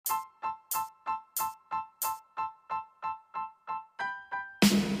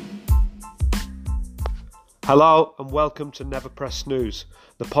Hello and welcome to Never Press Snooze,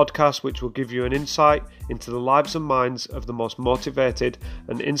 the podcast which will give you an insight into the lives and minds of the most motivated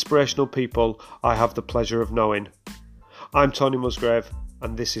and inspirational people I have the pleasure of knowing. I'm Tony Musgrave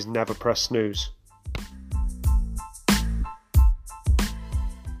and this is Never Press Snooze.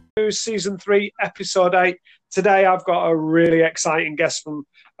 Season 3, Episode 8. Today I've got a really exciting guest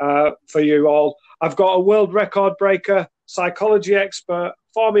for you all. I've got a world record breaker, psychology expert,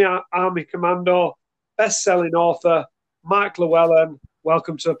 former Army Commando, best-selling author, Mark Llewhellin.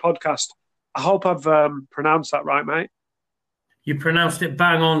 Welcome to the podcast. I hope I've pronounced that right, mate. You pronounced it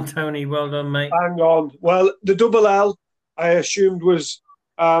bang on, Tony. Well done, mate. Bang on. Well, the double L, I assumed was...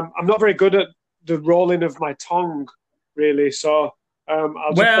 I'm not very good at the rolling of my tongue, really, so...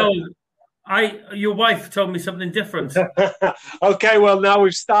 Your wife told me something different. Okay, well, now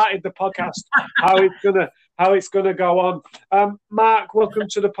we've started the podcast, how it's gonna go on. Mark, welcome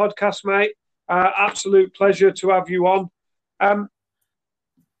to the podcast, mate. Absolute pleasure to have you on.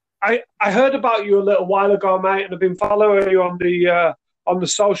 I heard about you a little while ago, mate, and I've been following you on the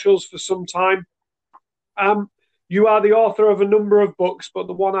socials for some time. You are the author of a number of books, but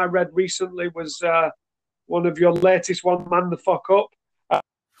the one I read recently was one of your latest one, Man the Fuck Up.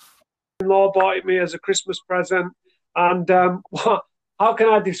 Law bought it me as a Christmas present, and how can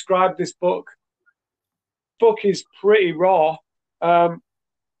I describe this book? Book is pretty raw,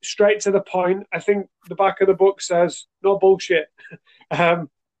 straight to the point. I think the back of the book says no bullshit.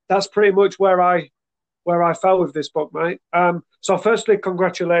 That's pretty much where I fell with this book, mate. So firstly,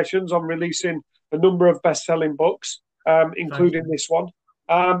 congratulations on releasing a number of best-selling books, including this one.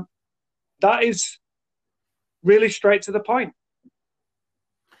 That is really straight to the point.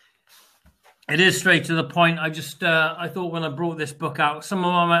 It is straight to the point. I thought when I brought this book out, some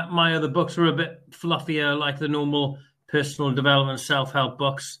of my other books were a bit fluffier, like the normal personal development, self-help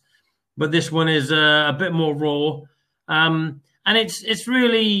books. But this one is a bit more raw. And it's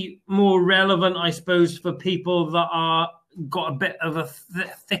really more relevant, I suppose, for people that are got a bit of a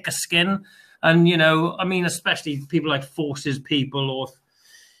thicker skin. And, especially people like forces people or,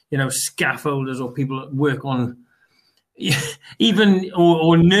 scaffolders or people that work on... even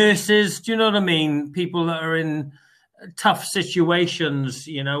or nurses, do you know what I mean? People that are in tough situations,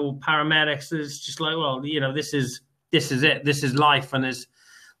 paramedics. It's just like, well, this is it. This is life, and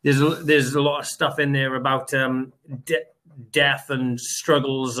there's a lot of stuff in there about death and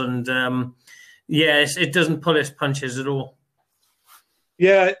struggles, and it doesn't pull its punches at all.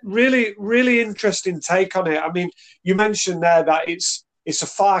 Yeah, really, really interesting take on it. I mean, you mentioned there that it's a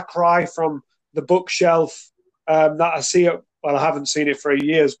far cry from the bookshelf. That I see it. Well, I haven't seen it for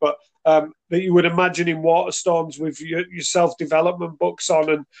years, but that you would imagine in Waterstones with your self-development books on,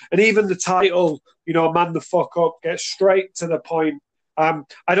 and even the title, Man the Fuck Up, gets straight to the point.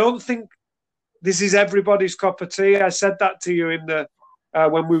 I don't think this is everybody's cup of tea. I said that to you in the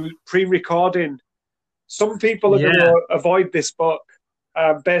when we were pre-recording. Some people are going to avoid this book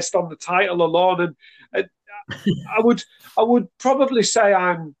based on the title alone, and I would probably say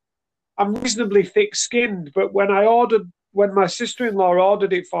I'm reasonably thick-skinned, but when my sister-in-law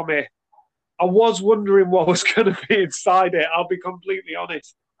ordered it for me, I was wondering what was going to be inside it. I'll be completely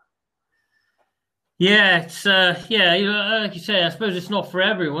honest. Yeah, it's like you say, I suppose it's not for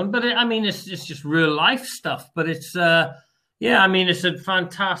everyone, but it's just real life stuff. But it's it's a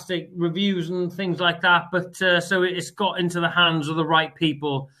fantastic reviews and things like that. But so it's got into the hands of the right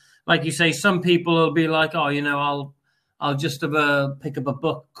people. Like you say, some people will be like, I'll just pick up a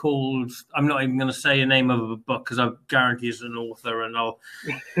book called, I'm not even going to say a name of a book because I guarantee it's an author and they'll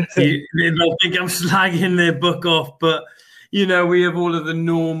think I'm slagging their book off. But, we have all of the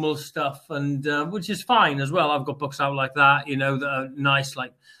normal stuff, and which is fine as well. I've got books out like that, that are nice.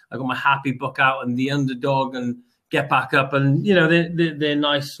 Like I got my Happy book out and The Underdog and Get Back Up, and, they're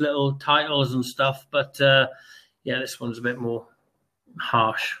nice little titles and stuff. But, this one's a bit more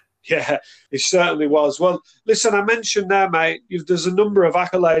harsh. Yeah, it certainly was. Well, listen, I mentioned there, mate, there's a number of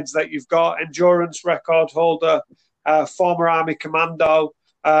accolades that you've got: endurance record holder, former Army Commando,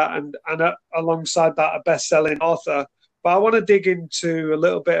 and alongside that, a best-selling author. But I want to dig into a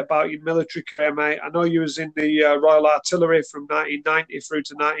little bit about your military career, mate. I know you was in the Royal Artillery from 1990 through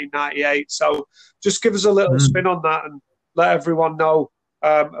to 1998. So just give us a little spin on that and let everyone know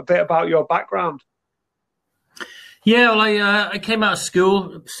a bit about your background. Yeah, well, I came out of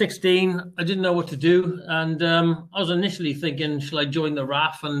school, 16. I didn't know what to do. And I was initially thinking, shall I join the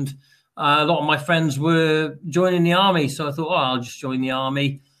RAF? And a lot of my friends were joining the Army. So I thought, I'll just join the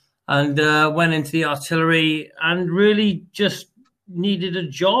Army. And went into the artillery and really just needed a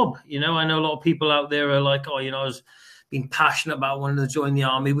job. I know a lot of people out there are like, I was being passionate about wanting to join the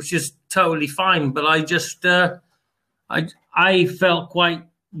Army, which is totally fine. But I just, I felt quite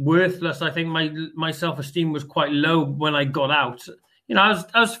worthless. I think my self-esteem was quite low when I got out. You know,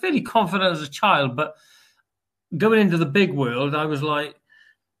 I was fairly confident as a child, but going into the big world, I was like,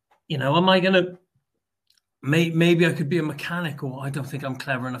 you know, am I going to, maybe I could be a mechanic, or I don't think I'm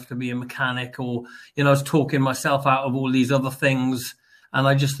clever enough to be a mechanic, or, you know, I was talking myself out of all these other things. And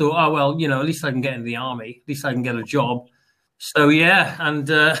I just thought, oh, well, you know, at least I can get in the army. At least I can get a job. So, yeah, and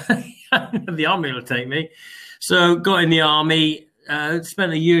the army will take me. So got in the army,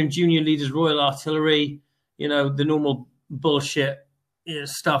 spent a year in Junior Leaders Royal Artillery, you know, the normal bullshit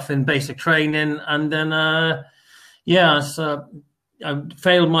stuff in basic training. And then, so I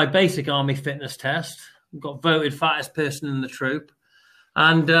failed my basic army fitness test, got voted fattest person in the troop.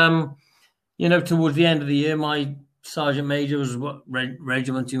 And, you know, towards the end of the year, my sergeant major was, what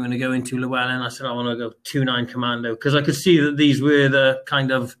regiment do you want to go into, Llewhellin? I said, I want to go 29 Commando, because I could see that these were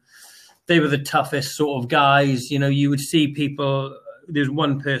they were the toughest sort of guys. You know, you would see people, there's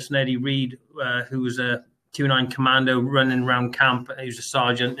one person, Eddie Reed, who was a 29 Commando running around camp. He was a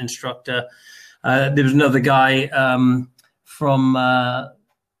sergeant instructor. There was another guy from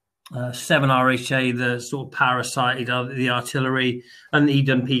 7RHA, the sort of parasite, the artillery, and the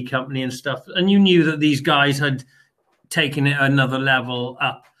E&P company and stuff. And you knew that these guys had taken it another level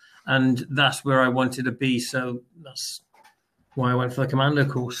up, and that's where I wanted to be. So that's why I went for the commando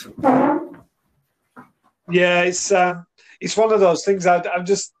course. Yeah, it's one of those things. I'm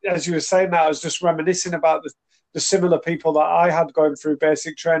just, as you were saying that, I was just reminiscing about the similar people that I had going through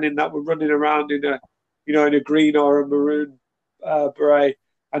basic training that were running around in a green or a maroon beret,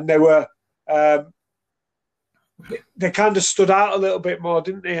 and they were they kind of stood out a little bit more,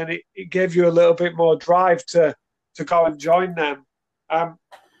 didn't they? And it gave you a little bit more drive to go and join them.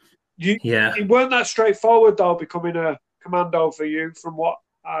 It weren't that straightforward though, becoming a commando for you. From what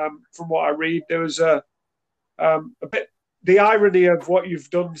I read, there was a bit the irony of what you've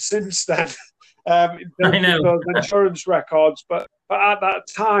done since then. In terms of those insurance records, but at that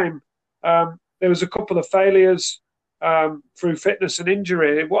time, there was a couple of failures through fitness and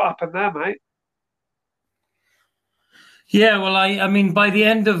injury. What happened there, mate? Yeah, well, I mean, by the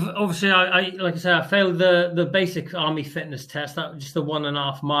end of, obviously, like I said, I failed the basic army fitness test. That was just the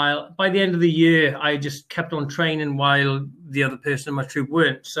 1.5 mile. By the end of the year, I just kept on training while the other person in my troop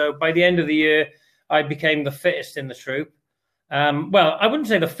weren't. So by the end of the year, I became the fittest in the troop. Well, I wouldn't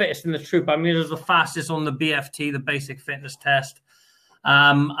say the fittest in the troop. I mean, I was the fastest on the BFT, the basic fitness test.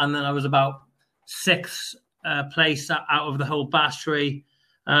 And then I was about 6th place out of the whole battery.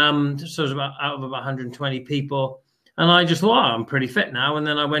 So it was out of about 120 people. And I just thought, I'm pretty fit now. And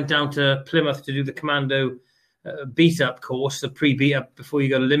then I went down to Plymouth to do the Commando beat-up course, the pre-beat-up before you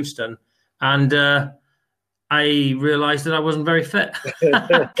go to Lympstone. And I realised that I wasn't very fit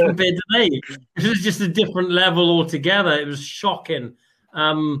compared to me. It was just a different level altogether. It was shocking.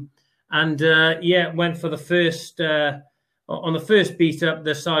 Went for the first... on the first beat-up,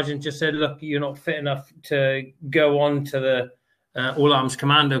 the sergeant just said, look, you're not fit enough to go on to the All-Arms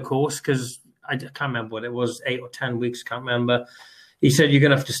Commando course, because I can't remember what it was, 8 or 10 weeks, can't remember. He said, you're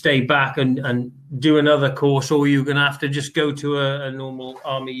going to have to stay back and do another course, or you're going to have to just go to a normal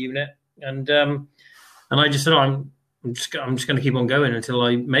army unit. And I just said, I'm just going to keep on going until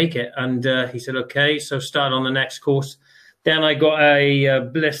I make it. And he said, okay. So started on the next course. Then I got a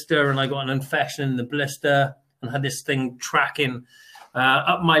blister, and I got an infection in the blister, and had this thing tracking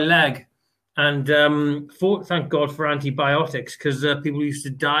up my leg. And thank God for antibiotics, because people used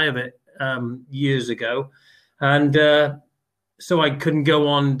to die of it years ago. And so I couldn't go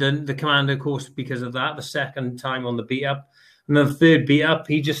on the commando course because of that, the second time on the beat-up. And then the third beat-up,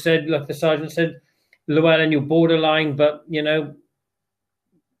 he just said, look, the sergeant said, Llewhellin, you're borderline, but, you know,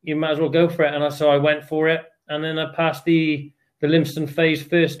 you might as well go for it. And so I went for it. And then I passed the Lympstone phase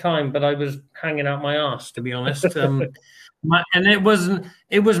first time, but I was hanging out my arse, to be honest. And it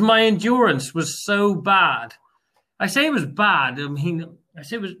was my endurance was so bad. I say it was bad. I mean, I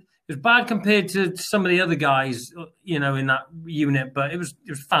say it was bad compared to some of the other guys, you know, in that unit, but it was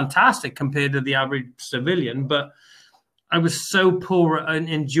fantastic compared to the average civilian. But I was so poor at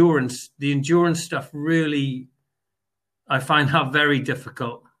endurance. The endurance stuff really, I find that very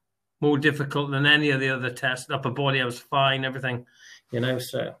difficult. More difficult than any of the other tests. Upper body, I was fine, everything, you know.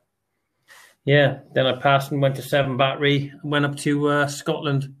 So, yeah. Then I passed and went to 7 Battery, went up to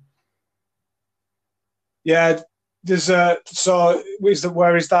Scotland. Yeah, there's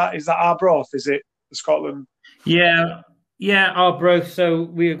where is that? Is that Arbroath? Is it Scotland? Yeah, Arbroath. So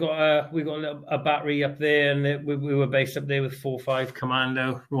we got a battery up there, and we were based up there with 4-5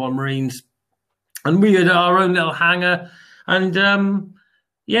 Commando, Royal Marines, and we had our own little hangar, and.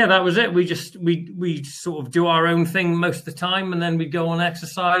 yeah, that was it. We sort of do our own thing most of the time, and then we'd go on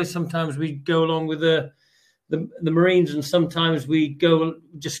exercise. Sometimes we'd go along with the Marines, and sometimes we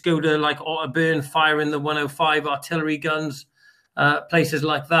just go to like Otterburn, fire in the 105 artillery guns, places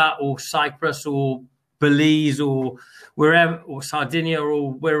like that, or Cyprus, or Belize, or wherever, or Sardinia,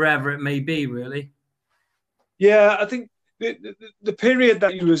 or wherever it may be, really. Yeah, I think the period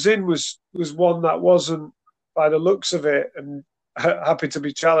that you was in was one that wasn't, by the looks of it, and happy to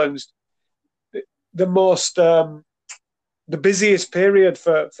be challenged, the most the busiest period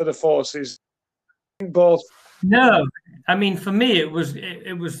for the forces. Both. No, I mean, for me, it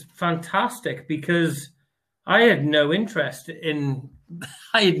was fantastic because I had no interest in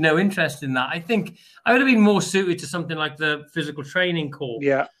that. I think I would have been more suited to something like the physical training corps.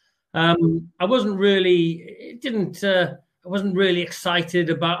 Yeah. I wasn't really I wasn't really excited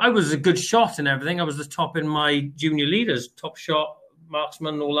about. I was a good shot and everything. I was the top in my junior leaders, top shot,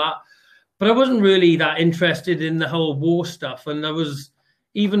 marksman, all that. But I wasn't really that interested in the whole war stuff. And I was,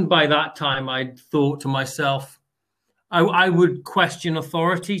 even by that time, I thought to myself, I would question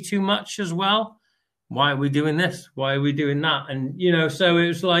authority too much as well. Why are we doing this? Why are we doing that? And, so it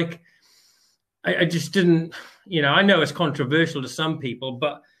was like, I just didn't, I know it's controversial to some people,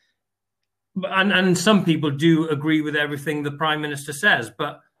 but some people do agree with everything the Prime Minister says,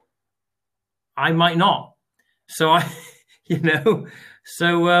 but I might not. So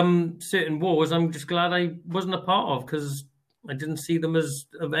certain wars, I'm just glad I wasn't a part of, because I didn't see them as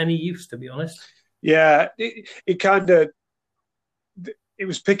of any use, to be honest. Yeah, it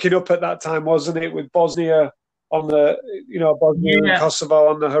was picking up at that time, wasn't it, with Bosnia on the, Bosnia and Kosovo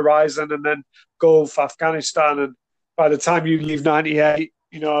on the horizon, and then Gulf, Afghanistan, and by the time you leave 98,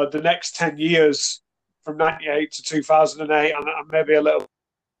 the next 10 years from 98 to 2008, and maybe a little,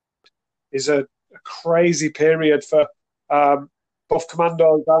 is a crazy period for both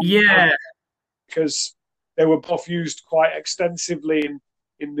commandos. Because they were both used quite extensively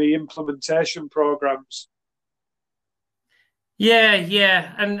in the implementation programs.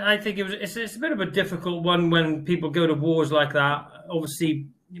 Yeah, and I think it's a bit of a difficult one when people go to wars like that. Obviously,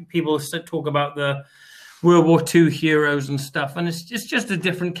 people talk about the World War II heroes and stuff, and it's just a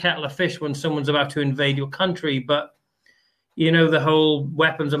different kettle of fish when someone's about to invade your country. But the whole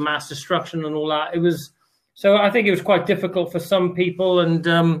weapons of mass destruction and all that, so I think it was quite difficult for some people. And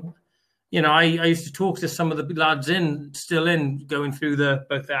I used to talk to some of the lads still going through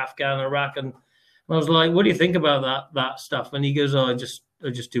both the Afghan and Iraq, and I was like, "What do you think about that stuff?" And he goes, "Oh, I just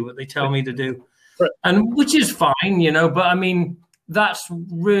do what they tell me to do," and which is fine, But I mean, that's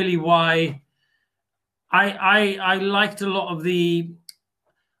really why I liked a lot of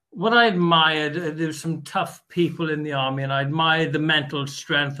what I admired. There's some tough people in the army, and I admired the mental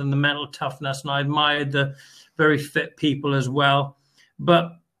strength and the mental toughness, and I admired the very fit people as well.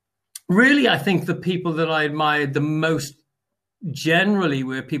 But really, I think the people that I admired the most generally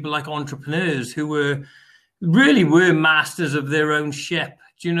were people like entrepreneurs who really were masters of their own ship.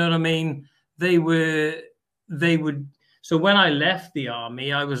 Do you know what I mean? They would. So when I left the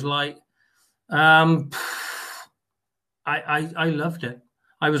army, I was like, I loved it.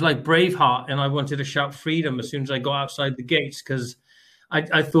 I was like Braveheart, and I wanted to shout freedom as soon as I got outside the gates, because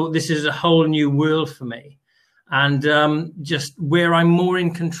I thought this is a whole new world for me, and just where I'm more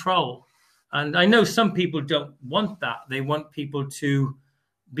in control. And I know some people don't want that. They want people to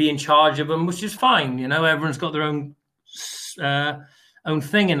be in charge of them, which is fine. Everyone's got their own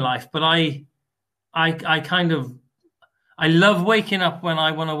thing in life. But I love waking up when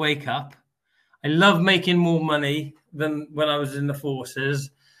I want to wake up. I love making more money than when I was in the forces,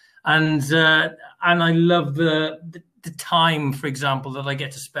 and I love the time, for example, that I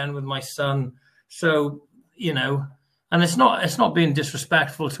get to spend with my son. So and it's not being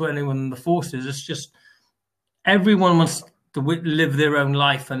disrespectful to anyone in the forces. It's just everyone wants to live their own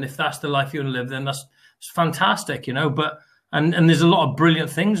life, and if that's the life you want to live, then it's fantastic, But and there's a lot of brilliant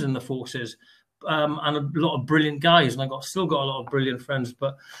things in the forces, and a lot of brilliant guys, and still got a lot of brilliant friends,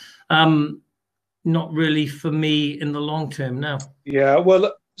 but not really for me in the long term now. Yeah,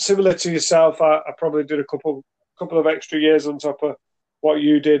 well, similar to yourself, I probably did a couple of extra years on top of what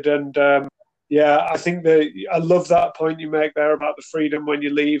you did, and yeah, I think I love that point you make there about the freedom when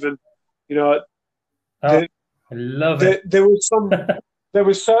you leave, and I love it. There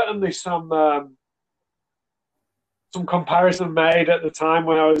was certainly some comparison made at the time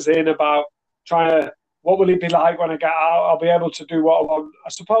when I was in about what will it be like when I get out? I'll be able to do what I want. I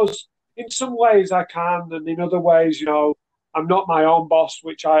suppose in some ways I can, and in other ways, I'm not my own boss,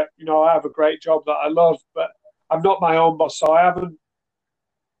 which I have a great job that I love, but I'm not my own boss, so I haven't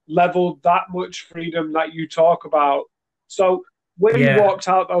leveled that much freedom that you talk about. So when you Yeah. walked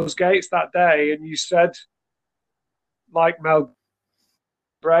out those gates that day and you said, like Mel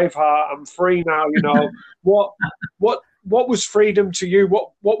Braveheart, I'm free now, what was freedom to you?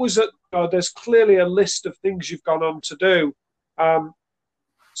 What was it? There's clearly a list of things you've gone on to do.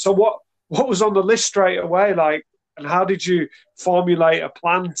 So what was on the list straight away, like, and how did you formulate a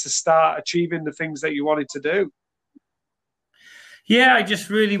plan to start achieving the things that you wanted to do? Yeah, I just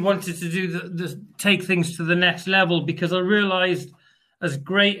really wanted to do take things to the next level, because I realized, as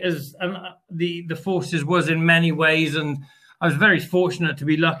great as the forces was in many ways, and I was very fortunate to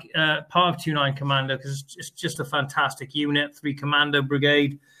be part of 29 Commando, because it's just a fantastic unit, 3 Commando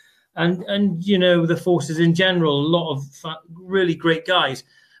Brigade, and the forces in general, a lot of really great guys,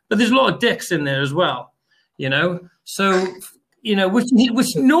 but there's a lot of dicks in there as well, so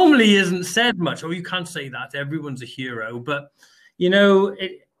which normally isn't said much, or you can't say that everyone's a hero, but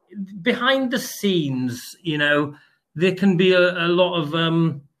behind the scenes, there can be a lot of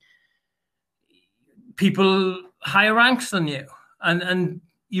people higher ranks than you, and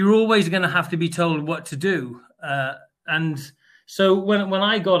you're always going to have to be told what to do. And so when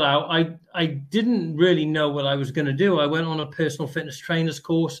I got out, I didn't really know what I was going to do. I went on a personal fitness trainer's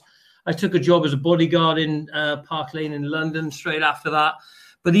course. I took a job as a bodyguard in Park Lane in London straight after that.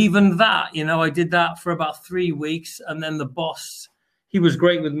 But even that, I did that for about 3 weeks, and then the boss, he was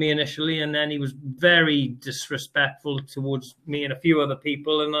great with me initially, and then he was very disrespectful towards me and a few other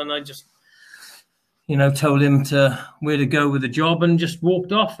people. And then I just, told him where to go with the job and just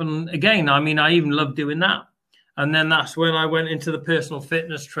walked off. And again, I even loved doing that. And then that's when I went into the personal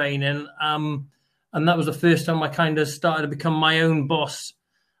fitness training. And that was the first time I kind of started to become my own boss.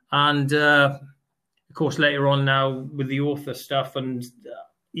 And of course, later on now with the author stuff, and,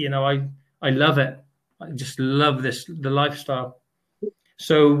 I love it. I just love the lifestyle.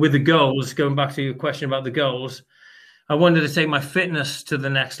 So with the goals, going back to your question about the goals, I wanted to take my fitness to the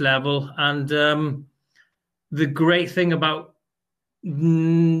next level. And the great thing about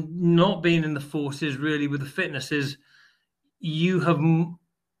not being in the forces really with the fitness is you have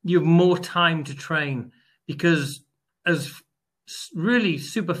more time to train, because as really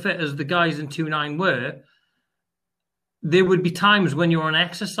super fit as the guys in 29 were, there would be times when you're on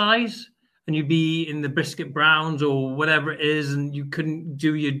exercise and you'd be in the Brisket Browns or whatever it is, and you couldn't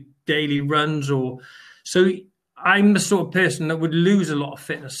do your daily runs. So I'm the sort of person that would lose a lot of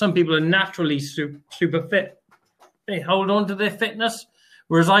fitness. Some people are naturally super fit. They hold on to their fitness,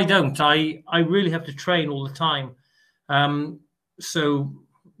 whereas I don't. I really have to train all the time. So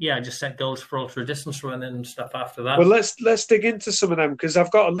yeah, I just set goals for ultra distance running and stuff after that. Well, let's dig into some of them, because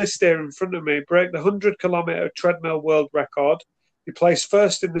I've got a list here in front of me. Break the 100-kilometer treadmill world record. He placed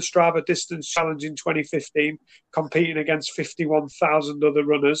first in the Strava Distance Challenge in 2015, competing against 51,000 other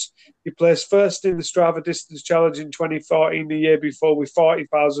runners. He placed first in the Strava Distance Challenge in 2014, the year before, with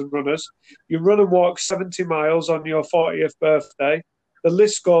 40,000 runners. You run and walk 70 miles on your 40th birthday. The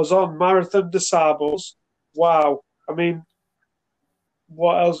list goes on. Marathon des Sables. Wow.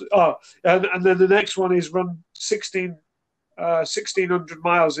 What else? Oh, and then the next one is run 1,600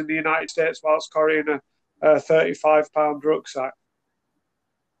 miles in the United States whilst carrying a 35-pound rucksack.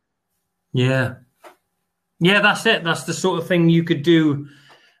 Yeah, that's it. That's the sort of thing you could do.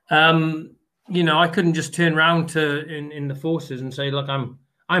 I couldn't just turn around in the forces and say, look, I'm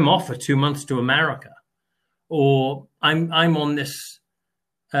off for 2 months to America, or I'm on this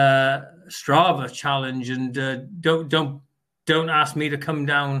Strava challenge, and don't ask me to come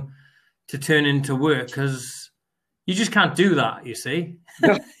down to turn into work, because you just can't do that. You see,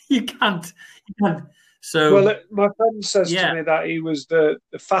 you can't. So, well, my friend says to me that he was the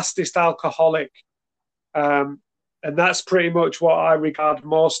fastest alcoholic, and that's pretty much what I regard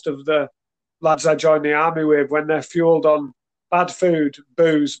most of the lads I joined the army with, when they're fueled on bad food,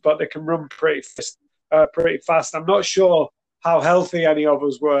 booze, but they can run pretty fast. I'm not sure how healthy any of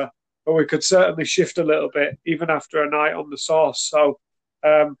us were, but we could certainly shift a little bit even after a night on the sauce. So,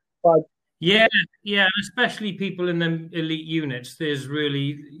 yeah, especially people in the elite units. There's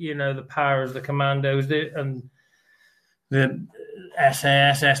really, the powers, the commandos, and the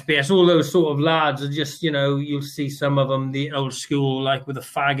SAS, SBS, all those sort of lads are just, you'll see some of them, the old school, like with a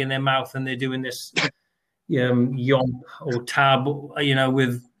fag in their mouth, and they're doing this yomp or tab,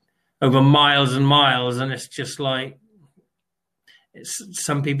 with over miles and miles, and it's just like,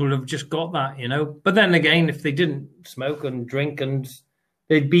 some people have just got that, But then again, if they didn't smoke and drink, and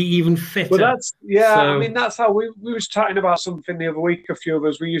they'd be even fitter. Well, that's how we was chatting about something the other week. A few of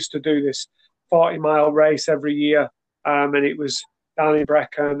us, we used to do this 40-mile race every year, and it was down in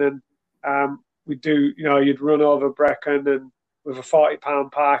Brecon, and we'd do, you'd run over Brecon and with a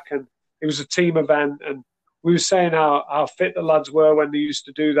 40-pound pack, and it was a team event, and we were saying how fit the lads were when they used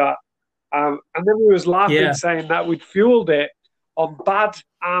to do that. And then we was laughing, saying that we'd fueled it on bad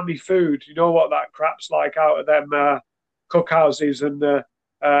army food. You know what that crap's like out of them cookhouses and the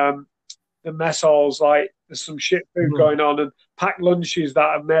mess halls. Like there's some shit food going on, and packed lunches that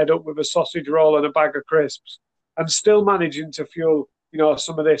are made up with a sausage roll and a bag of crisps, and still managing to fuel,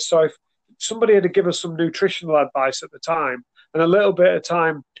 some of this. So if somebody had to give us some nutritional advice at the time, and a little bit of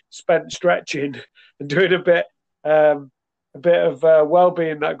time spent stretching and doing a bit of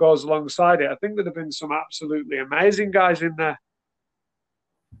well-being that goes alongside it, I think there'd have been some absolutely amazing guys in there.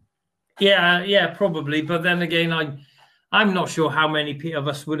 Yeah, probably. But then again, I'm not sure how many of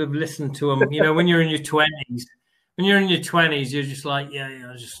us would have listened to them. When you're in your 20s, you're just like,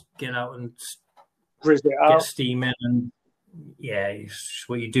 just get out and get steam in, and it's just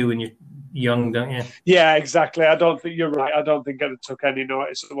what you do when you're young, don't you? Yeah, exactly. I don't think you're right. I don't think I'd have took any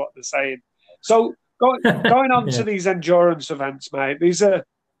notice of what they're saying. So going on to these endurance events, mate, these are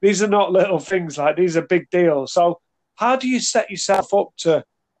not little things. Like, these are big deals. So how do you set yourself up to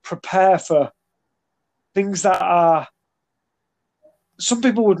prepare for things that are, some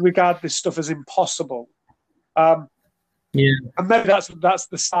people would regard this stuff as impossible. And maybe that's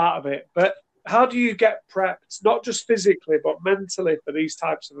the start of it. But how do you get prepped, not just physically, but mentally, for these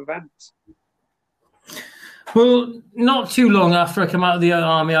types of events? Well, not too long after I came out of the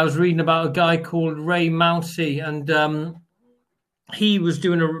army, I was reading about a guy called Ray Mounsey, and he was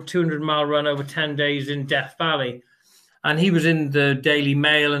doing a 200-mile run over 10 days in Death Valley. And he was in the Daily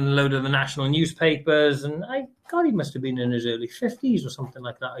Mail and a load of the national newspapers. And he must have been in his early 50s or something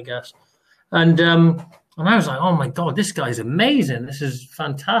like that, I guess. And I was like, oh, my God, this guy's amazing. This is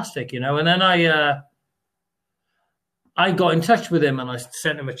fantastic, And then I got in touch with him, and I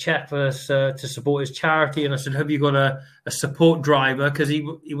sent him a check to support his charity. And I said, have you got a support driver? Because he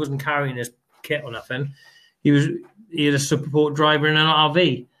wasn't carrying his kit or nothing. He had a support driver in an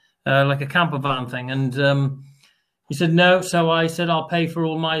RV, like a camper van thing. And he said no, so I said I'll pay for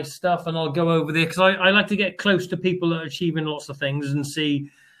all my stuff and I'll go over there, because I like to get close to people that are achieving lots of things and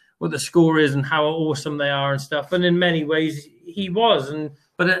see what the score is and how awesome they are and stuff. And in many ways he was,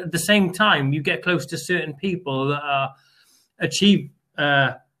 but at the same time you get close to certain people that achieve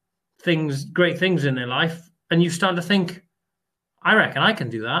great things in their life, and you start to think, I reckon I can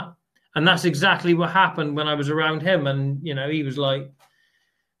do that. And that's exactly what happened when I was around him. And he was like,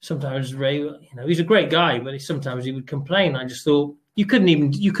 sometimes Ray, he's a great guy, but sometimes he would complain. I just thought, you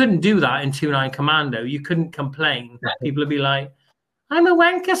couldn't do that in 2-9 Commando. You couldn't complain. People would be like, I'm a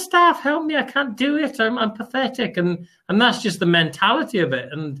wanker, staff, help me, I can't do it, I'm pathetic. And that's just the mentality of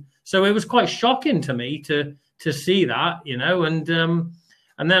it. And so it was quite shocking to me to see that,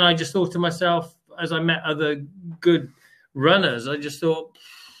 and then I just thought to myself, as I met other good runners, I just thought,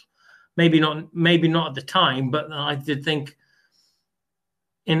 maybe not at the time, but I did think,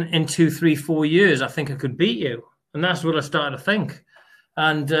 in 2, 3, 4 years, I think I could beat you. And that's what I started to think.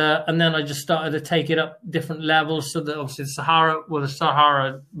 And then I just started to take it up different levels. So that obviously the Sahara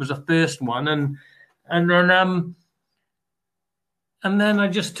was the first one. And then I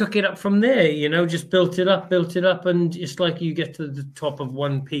just took it up from there, just built it up. And it's like you get to the top of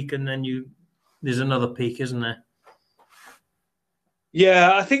one peak and then there's another peak, isn't there?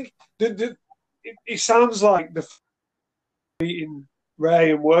 Yeah, I think it sounds like the meeting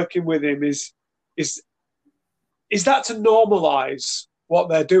Ray and working with him is that to normalise what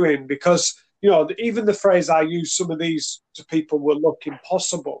they're doing, because even the phrase I use, some of these to people will look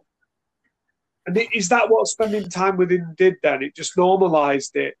impossible, and is that what spending time with him did then? It just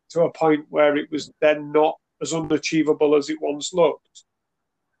normalised it to a point where it was then not as unachievable as it once looked.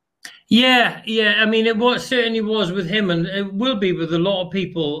 Yeah. I mean, certainly was with him, and it will be with a lot of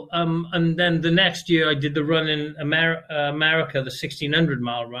people. And then the next year, I did the run in America, the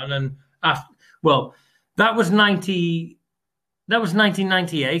 1,600-mile run, and that was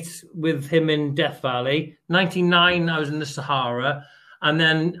 1998 with him in Death Valley. 99, I was in the Sahara,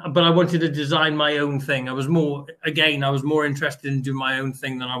 but I wanted to design my own thing. I was more interested in doing my own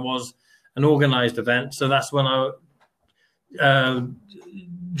thing than I was an organised event. So that's when I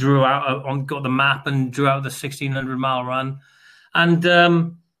got the map and drew out the 1,600-mile run. And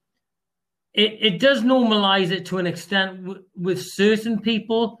it does normalize it to an extent with certain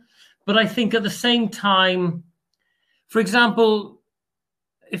people, but I think at the same time, for example,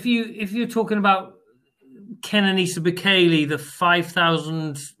 if you're talking about Kenenisa Bekele, the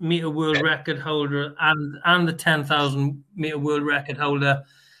 5,000-meter world record holder and the 10,000-meter world record holder,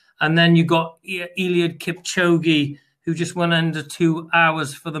 and then you got Eliud Kipchoge, who just went under 2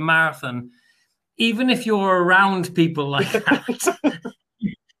 hours for the marathon. Even if you're around people like that,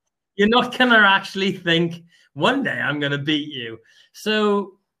 You're not going to actually think one day I'm going to beat you.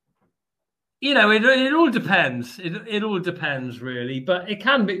 So, you know, it all depends. It all depends, really. But it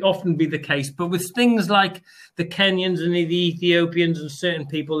can often be the case. But with things like the Kenyans and the Ethiopians and certain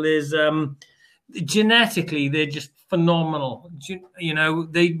people, there's genetically, they're just phenomenal. You know,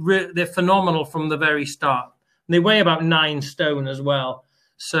 they're phenomenal from the very start. And they weigh about 9 stone as well.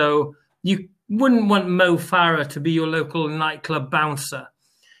 So you wouldn't want Mo Farah to be your local nightclub bouncer,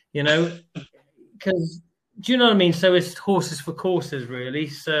 you know, because, do you know what I mean? So it's horses for courses, really.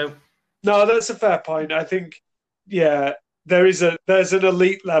 So no, that's a fair point. I think, yeah, there's an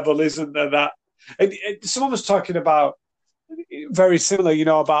elite level, isn't there? That someone was talking about very similar, you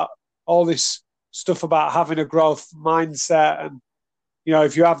know, about all this stuff about having a growth mindset, and you know,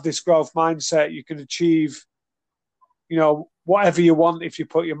 if you have this growth mindset, you can achieve, you know, whatever you want if you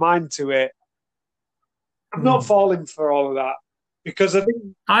put your mind to it. I'm not falling for all of that, because I think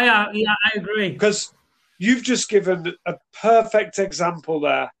I agree, because you've just given a perfect example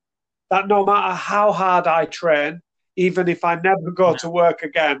there that no matter how hard I train, even if I never go to work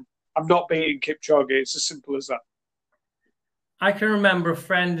again, I'm not beating Kipchoge. It's as simple as that. I can remember a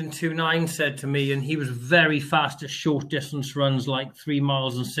friend in 2.9 said to me, and he was very fast at short distance runs, like 3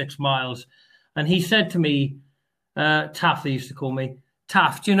 miles and 6 miles. And he said to me, Taff, they used to call me,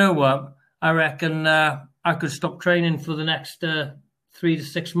 Taff, do you know what? I reckon I could stop training for the next 3 to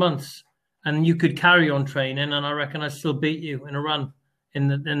 6 months, and you could carry on training, and I reckon I'd still beat you in a run in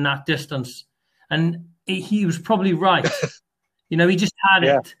that distance. And he was probably right. You know, he just had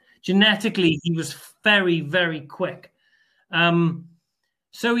it. Genetically, he was very, very quick.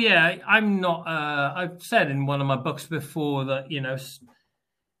 So yeah, I'm not. I've said in one of my books before that you know,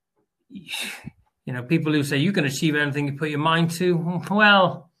 people who say you can achieve anything you put your mind to.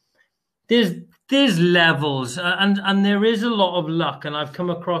 Well, there's levels, and there is a lot of luck. And I've come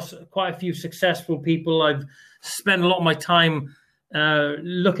across quite a few successful people. I've spent a lot of my time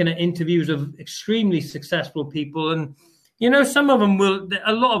looking at interviews of extremely successful people, and you know,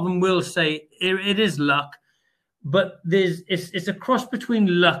 a lot of them will say it is luck. But it's a cross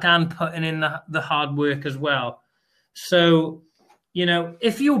between luck and putting in the hard work as well. So, you know,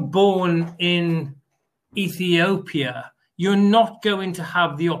 if you're born in Ethiopia, you're not going to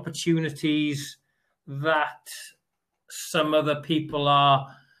have the opportunities that some other people are.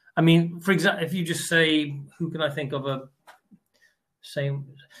 I mean, for example, if you just say, who can I think of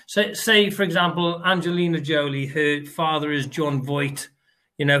say for example, Angelina Jolie, her father is John Voight.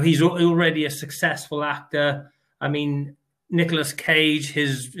 You know, he's already a successful actor. I mean, Nicolas Cage,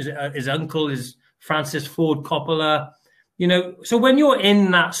 his uncle is Francis Ford Coppola. You know, so when you're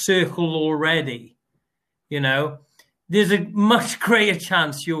in that circle already, you know, there's a much greater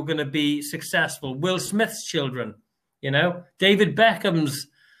chance you're going to be successful. Will Smith's children, you know, David Beckham's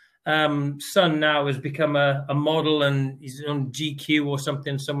son now has become a model, and he's on GQ or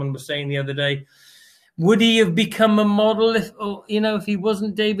something. Someone was saying the other day. Would he have become a model if he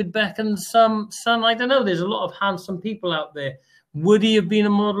wasn't David Beckham's son? I don't know. There's a lot of handsome people out there. Would he have been a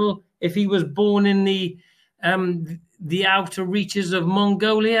model if he was born in the outer reaches of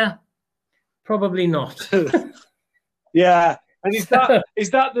Mongolia? Probably not. Yeah, and is that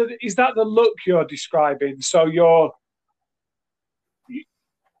the look you're describing? So you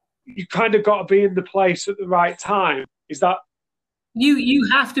kind of got to be in the place at the right time. Is that? You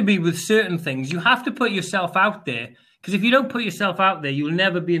have to be with certain things. You have to put yourself out there, because if you don't put yourself out there, you'll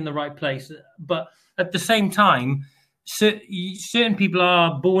never be in the right place. But at the same time, certain people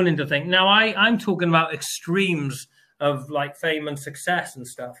are born into things. Now, I'm talking about extremes of like fame and success and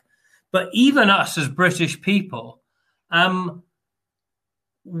stuff. But even us as British people,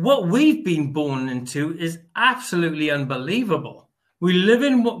 what we've been born into is absolutely unbelievable. We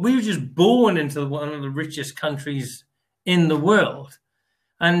were just born into one of the richest countries in the world.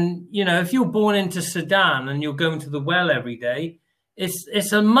 And, you know, if you're born into Sudan and you're going to the well every day,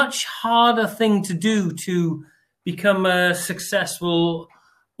 it's a much harder thing to do to become a successful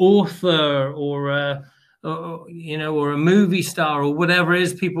author or a movie star or whatever it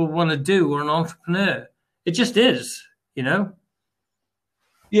is people want to do, or an entrepreneur. It just is, you know?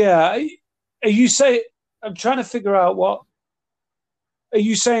 Yeah. I'm trying to figure out are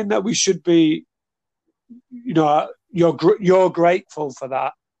you saying that we should be, you know, you're grateful for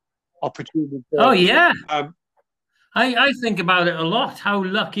that opportunity? Oh yeah, I think about it a lot. How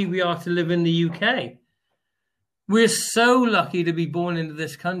lucky we are to live in the UK. We're so lucky to be born into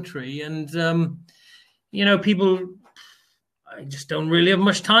this country, and you know, I just don't really have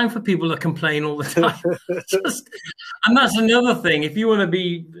much time for people that complain all the time. And that's another thing. If you want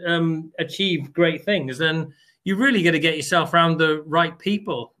to achieve great things, then you really got to get yourself around the right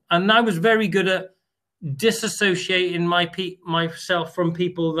people. And I was very good at disassociating myself from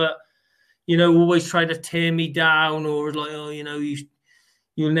people that, you know, always try to tear me down, or like, oh, you know,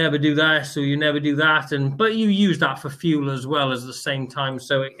 you'll never do this or you never do that, but you use that for fuel as well as the same time.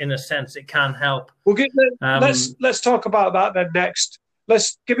 So in a sense, it can help. Let's talk about that then next.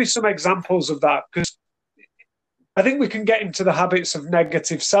 Let's give me some examples of that, because I think we can get into the habits of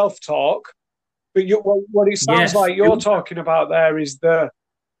negative self-talk. But what it sounds like you're talking about there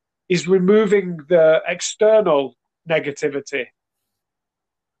is removing the external negativity.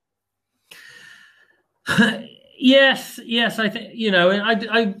 Yes. I think, you know,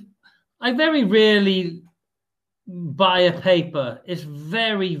 I very rarely buy a paper. It's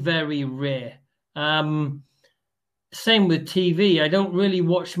very, very rare. Same with TV. I don't really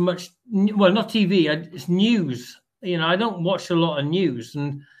watch much. Well, not TV. It's news. You know, I don't watch a lot of news.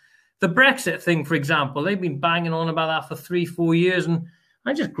 And the Brexit thing, for example, they've been banging on about that for 3-4 years, and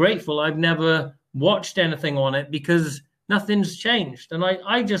I'm just grateful I've never watched anything on it, because nothing's changed. And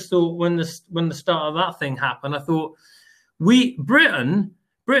I just thought when the start of that thing happened, I thought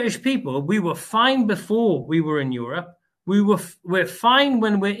British people, we were fine before we were in Europe. We're fine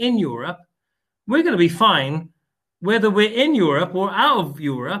when we're in Europe. We're going to be fine whether we're in Europe or out of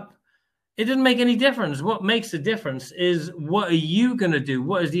Europe. It didn't make any difference. What makes the difference is, what are you going to do?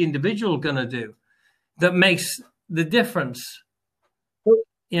 What is the individual going to do that makes the difference?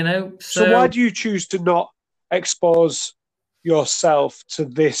 You know. So why do you choose to not expose yourself to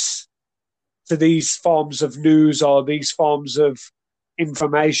these forms of news or these forms of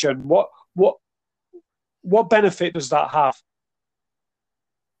information? What benefit does that have?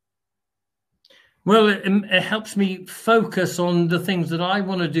 Well, it helps me focus on the things that I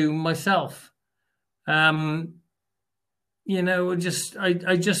want to do myself. You know,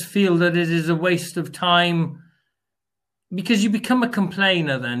 I just feel that it is a waste of time, because you become a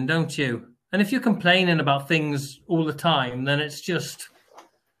complainer then, don't you? And if you're complaining about things all the time, then it's just,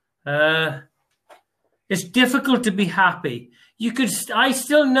 it's difficult to be happy. I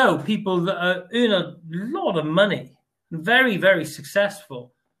still know people that earn a lot of money, very, very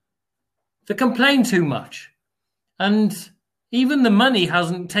successful, that complain too much. And even the money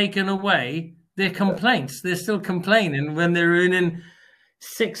hasn't taken away their complaints. They're still complaining when they're earning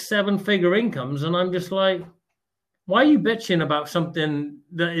 6-7 figure incomes. And I'm just like, why are you bitching about something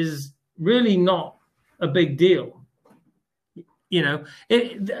that is really not a big deal? You know,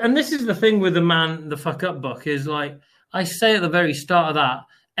 and this is the thing with the Man the Fuck Up book, is like, I say at the very start of that,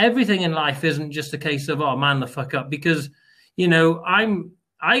 everything in life isn't just a case of, oh, man the fuck up, because, you know,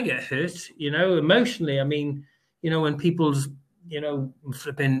 I get hurt, you know, emotionally. I mean, you know, when people's, you know,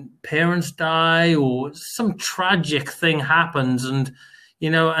 flipping parents die or some tragic thing happens, and, you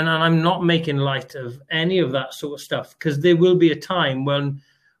know, and I'm not making light of any of that sort of stuff, because there will be a time when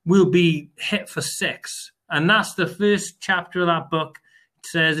we'll be hit for 6. And that's the first chapter of that book. It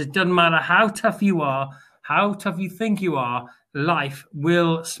says, it doesn't matter how tough you are, how tough you think you are, life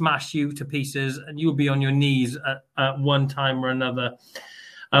will smash you to pieces, and you'll be on your knees at one time or another.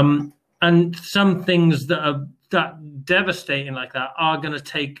 And some things that are that devastating like that are going to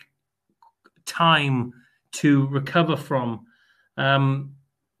take time to recover from.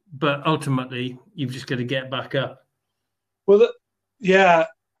 But ultimately, you've just got to get back up. Well, yeah.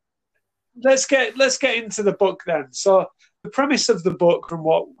 Let's get into the book then. So the premise of the book, from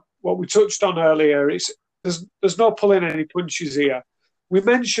what we touched on earlier, is there's no pulling any punches here. We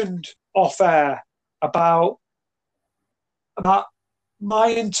mentioned off air about my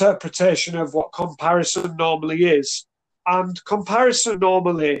interpretation of what comparison normally is. And comparison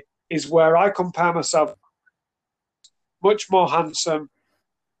normally is where I compare myself much more handsome,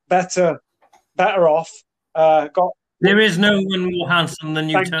 better off. There is no one more handsome than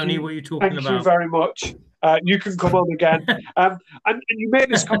you, Tony. What are you talking about? Thank you very much. You can come on again. And you make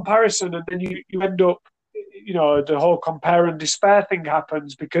this comparison, and then you end up, you know, the whole compare and despair thing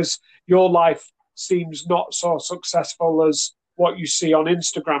happens because your life seems not so successful as what you see on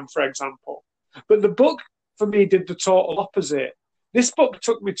Instagram, for example. But the book, for me, did the total opposite. This book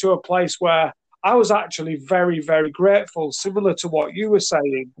took me to a place where I was actually very, very grateful, similar to what you were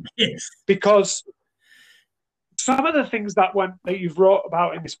saying. Yes. Because some of the things that you've wrote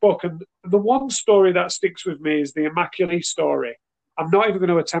about in this book, and the one story that sticks with me is the Immaculée story. I'm not even going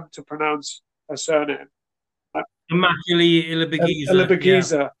to attempt to pronounce her surname. Immaculée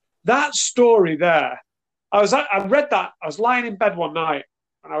Ilibagiza. Yeah. That story there, I read that. I was lying in bed one night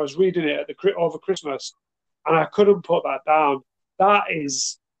and I was reading it over Christmas, and I couldn't put that down. That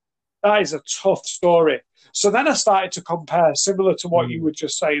is a tough story. So then I started to compare, similar to what you were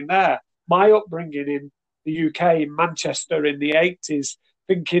just saying there, my upbringing in the UK, in Manchester in the 80s,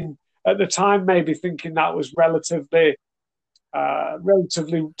 thinking at the time, maybe thinking that was relatively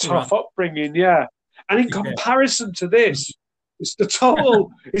tough upbringing. Yeah. And in comparison to this, it's the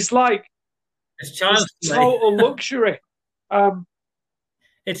total, it's like, it's child's total luxury.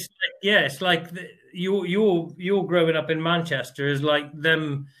 It's like, it's like you're growing up in Manchester is like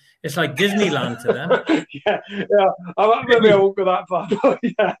them. It's like Disneyland to them. yeah. Maybe I won't go that far. But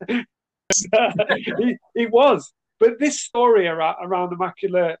yeah, it was. But this story around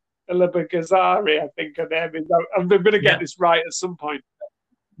Immaculate Ghazari, I think her name is. I'm going to get this right at some point.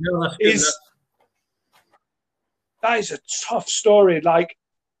 No, that's good that is a tough story. Like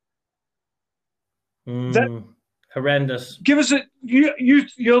horrendous. Give us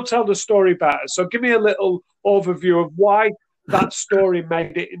you'll tell the story better. So give me a little overview of why that story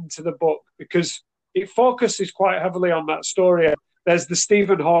made it into the book, because it focuses quite heavily on that story. There's the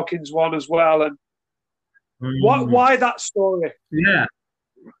Stephen Hawking's one as well, and why that story? Yeah.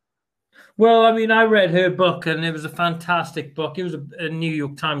 Well, I mean, I read her book, and it was a fantastic book. It was a New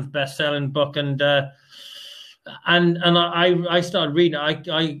York Times best-selling book, and I started reading it.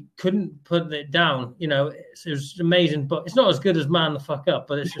 I couldn't put it down. You know, it was an amazing book. It's not as good as Man the Fuck Up,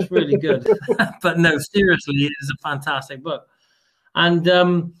 but it's just really good. But no, seriously, it is a fantastic book. And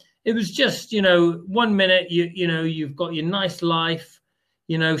it was just, you know, 1 minute you've got your nice life.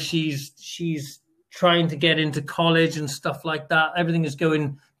 You know, she's trying to get into college and stuff like that. Everything is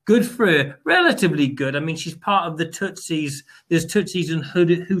going good for her, relatively good. I mean, she's part of the Tutsis. There's Tutsis and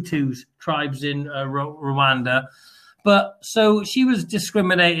Hutus tribes in Rwanda. But so she was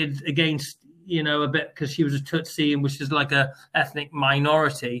discriminated against, you know, a bit because she was a Tutsi, and which is like a ethnic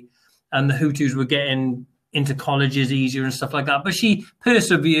minority. And the Hutus were getting into colleges easier and stuff like that. But she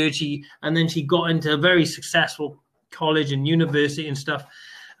persevered. And then she got into a very successful college and university and stuff.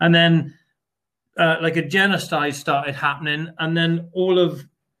 And then like a genocide started happening. And then all of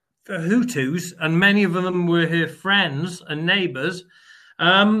the Hutus, and many of them were her friends and neighbors,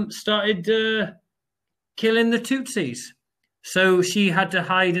 started killing the Tutsis. So she had to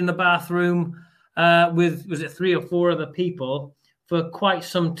hide in the bathroom with, was it 3 or 4 other people for quite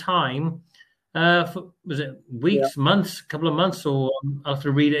some time. Was it weeks, months, a couple of months, or I'll have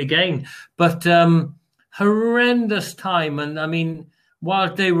to read it again. But horrendous time. And I mean,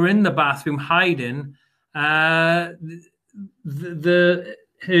 while they were in the bathroom hiding, her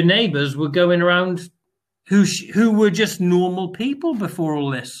neighbors were going around who were just normal people before all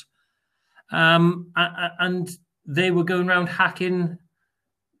this. And they were going around hacking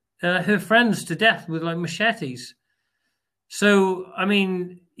her friends to death with like machetes. So, I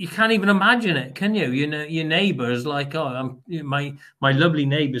mean, you can't even imagine it, can you? You know, your neighbors like, my lovely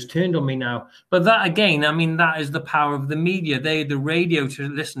neighbors turned on me now. But that again, I mean, that is the power of the media. They had the radio to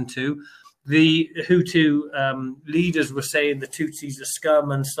listen to. The Hutu leaders were saying the Tutsis are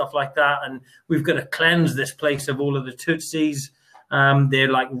scum and stuff like that, and we've got to cleanse this place of all of the Tutsis.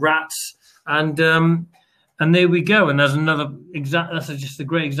 They're like rats, and there we go. And there's another that's just a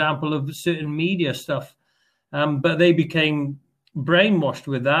great example of certain media stuff. But they became brainwashed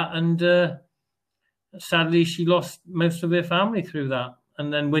with that, and sadly, she lost most of her family through that.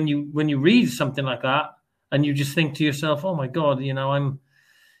 And then when you read something like that, and you just think to yourself, "Oh my God,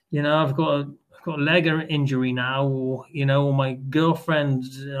 I've got a leg injury now," or or my girlfriend,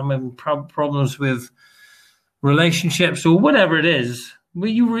 I'm having problems with relationships, or whatever it is.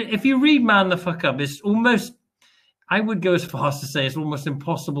 If you read Man the Fuck Up, it's almost, I would go as far as to say, it's almost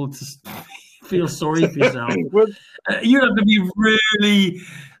impossible to feel sorry for yourself. You have to be really,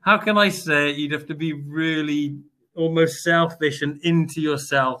 how can I say it? You'd have to be really almost selfish and into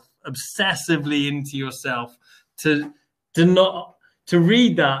yourself, obsessively into yourself, to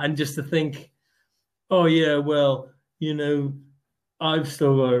read that and just to think, oh yeah, well, I've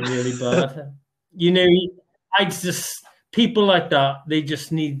still got it really bad. People like that, they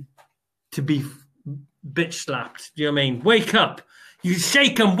just need to be bitch slapped. Do you know what I mean? Wake up. You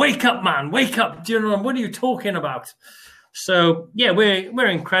shake them. Wake up, man. Wake up. Do you know what are you talking about? So yeah, we're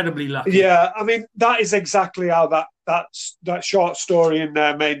incredibly lucky. Yeah, I mean, that is exactly how that short story in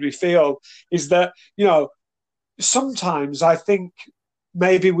there made me feel, is that, sometimes I think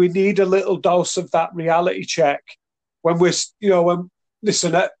maybe we need a little dose of that reality check when we're,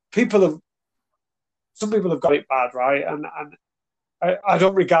 listen, some people have got it bad, right? And I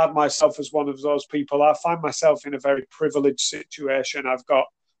don't regard myself as one of those people. I find myself in a very privileged situation. I've got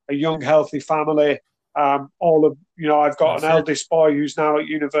a young, healthy family. I've got an eldest boy who's now at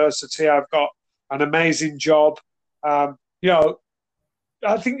university. I've got an amazing job. I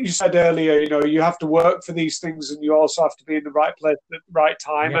think you said earlier, you have to work for these things, and you also have to be in the right place at the right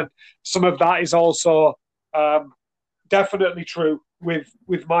time. Yeah. And some of that is also definitely true.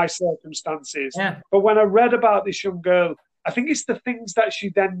 with my circumstances. Yeah. But when I read about this young girl, I think it's the things that she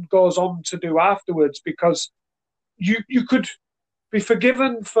then goes on to do afterwards, because you could be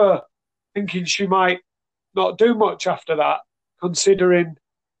forgiven for thinking she might not do much after that, considering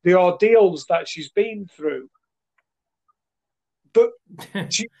the ordeals that she's been through. But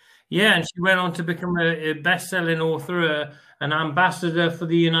she, yeah, and she went on to become a best-selling author, an ambassador for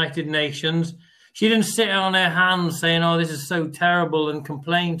the United Nations. She didn't sit on her hands saying, "Oh, this is so terrible," and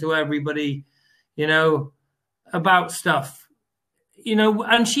complain to everybody, about stuff.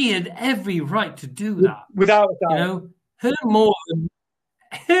 And she had every right to do that. Without a doubt. Her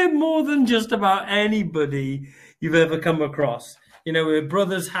more than just about anybody you've ever come across. Her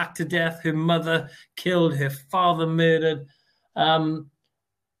brother's hacked to death, her mother killed, her father murdered, and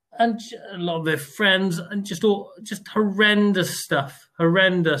a lot of their friends, and just horrendous stuff,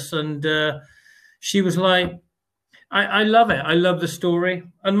 horrendous. And she was like, I love it. I love the story.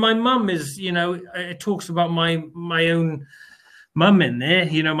 And my mum is, it talks about my own mum in there,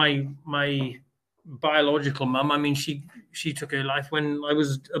 my biological mum. I mean, she took her life when I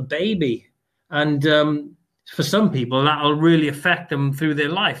was a baby. And for some people, that'll really affect them through their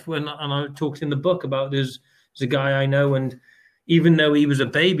life. And I talked in the book about there's a guy I know, and even though he was a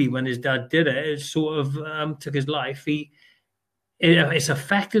baby when his dad did it, it sort of took his life. It's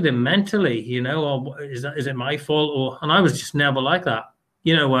affected him mentally, or is it my fault? And I was just never like that.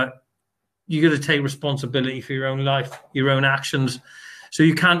 You know what? You got to take responsibility for your own life, your own actions. So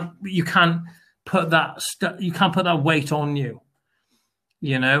you can't put that weight on you,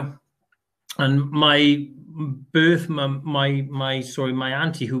 And my birth mum, my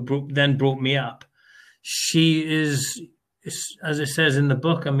auntie who then brought me up, she is, as it says in the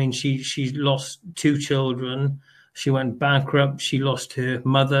book, I mean, she lost 2 children. She went bankrupt. She lost her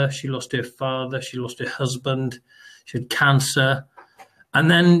mother. She lost her father. She lost her husband. She had cancer. And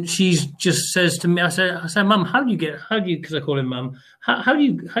then she just says to me, I said, Mum, how do you, because I call him Mum, how do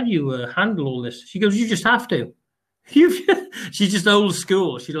you handle all this? She goes, you just have to. She's just old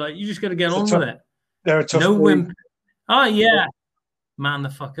school. She's like, you just got to get on with it. They're a tough no breed. wimp. Oh yeah, man the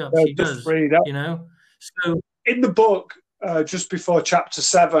fuck up. She does. Breed, So in the book, just before chapter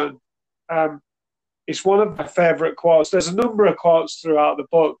 7, it's one of my favourite quotes. There's a number of quotes throughout the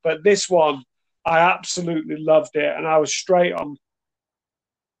book, but this one, I absolutely loved it, and I was straight on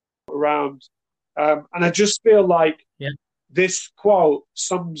around. And I just feel like this quote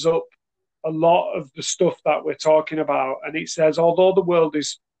sums up a lot of the stuff that we're talking about. And it says, although the world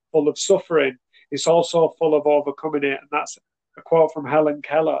is full of suffering, it's also full of overcoming it. And that's a quote from Helen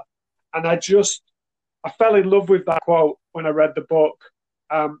Keller. And I fell in love with that quote when I read the book,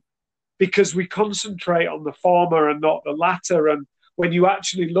 because we concentrate on the former and not the latter. And when you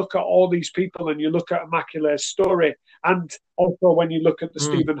actually look at all these people and you look at Immaculate's story, and also when you look at the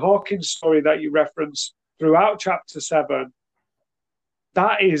Stephen Hawking story that you reference throughout chapter 7,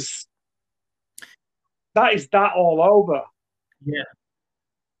 that is that all over. Yeah.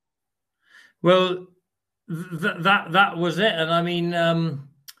 Well, that was it. And I mean,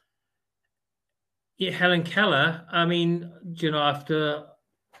 Helen Keller, I mean, after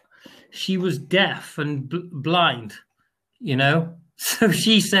she was deaf and blind, so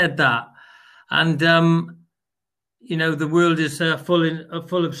she said that. And, the world is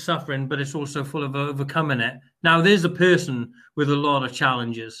full of suffering, but it's also full of overcoming it. Now, there's a person with a lot of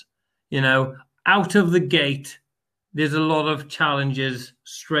challenges, out of the gate. There's a lot of challenges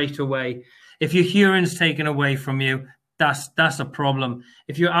straight away. If your hearing's taken away from you, that's a problem.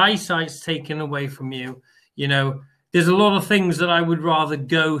 If your eyesight's taken away from you, there's a lot of things that I would rather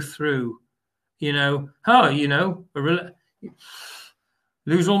go through.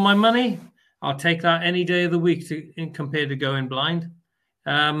 Lose all my money. I'll take that any day of the week compared to going blind.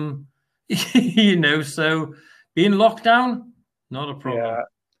 So being locked down, not a problem. Yeah.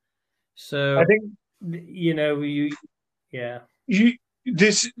 So I think you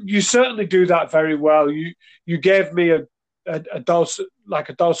certainly do that very well. You gave me a dose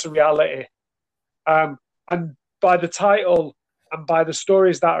of reality, and by the title and by the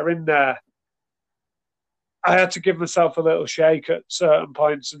stories that are in there, I had to give myself a little shake at certain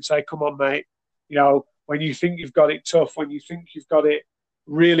points and say, "Come on, mate. When you think you've got it tough, when you think you've got it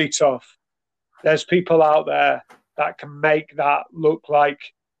really tough, there's people out there that can make that look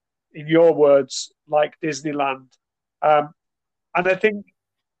like, in your words, like Disneyland." And I think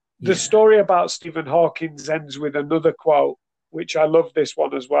the story about Stephen Hawking ends with another quote, which I love this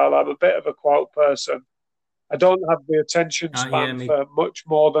one as well. I'm a bit of a quote person. I don't have the attention span for much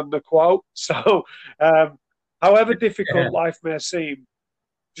more than the quote. So however difficult life may seem,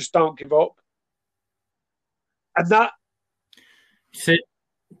 just don't give up. And So,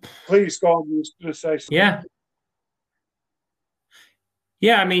 Please go on. You were going to say something. yeah.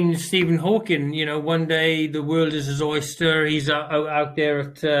 Yeah, I mean, Stephen Hawking, one day the world is his oyster. He's out there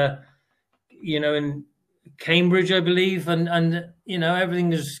at, in Cambridge, I believe, and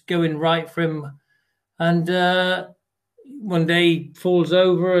everything is going right for him. And one day he falls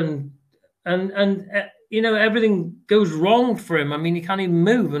over and everything goes wrong for him. I mean, he can't even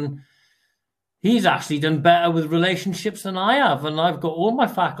move. And he's actually done better with relationships than I have, and I've got all my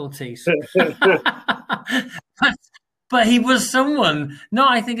faculties. But he was someone. No,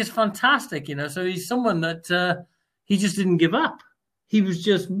 I think it's fantastic, So he's someone that he just didn't give up. He was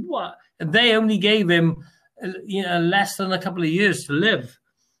just what they only gave him, less than a couple of years to live.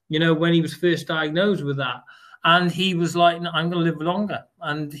 When he was first diagnosed with that, and he was like, no, "I'm going to live longer,"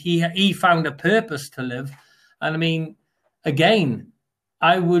 and he found a purpose to live. And I mean, again,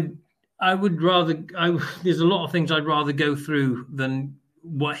 I would rather. There's a lot of things I'd rather go through than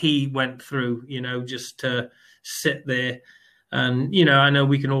what he went through. Just to sit there, and I know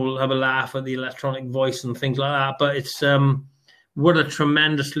we can all have a laugh at the electronic voice and things like that, but it's what a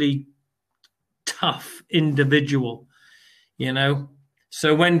tremendously tough individual,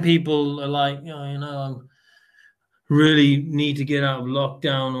 So when people are like, I really need to get out of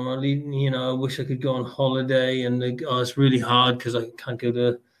lockdown, or I wish I could go on holiday, and it's really hard because I can't go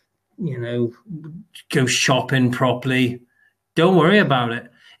to, go shopping properly. Don't worry about it.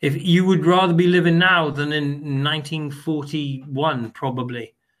 If you would rather be living now than in 1941,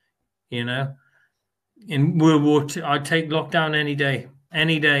 probably, in World War II, I'd take lockdown any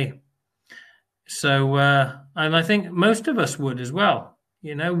day. So, and I think most of us would as well.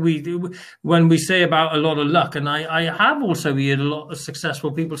 We do, when we say about a lot of luck, and I have also heard a lot of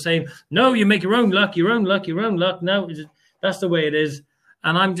successful people saying, no, you make your own luck. No, that's the way it is.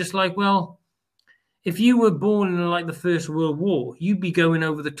 And I'm just like, well, if you were born in like the First World War, you'd be going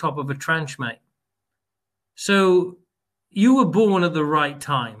over the top of a trench, mate. So you were born at the right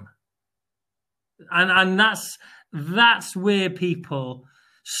time. And that's where people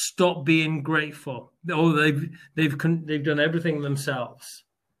stop being grateful. Oh, they've done everything themselves,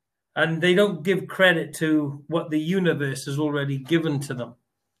 and they don't give credit to what the universe has already given to them.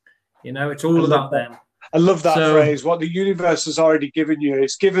 It's all about them. I love that phrase. What the universe has already given you,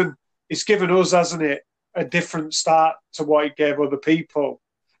 it's given us, hasn't it, a different start to what it gave other people.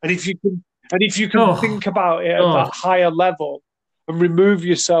 And if you can think about it at that higher level and remove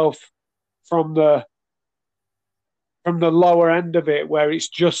yourself from the lower end of it, where it's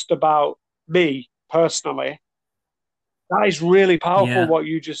just about me personally, that is really powerful. Yeah. What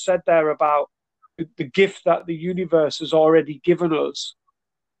you just said there about the gift that the universe has already given us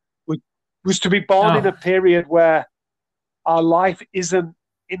was to be born in a period where our life isn't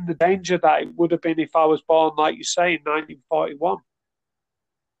in the danger that it would have been if I was born, like you say, in 1941.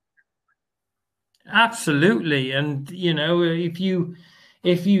 Absolutely. And, if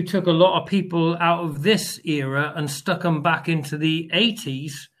you took a lot of people out of this era and stuck them back into the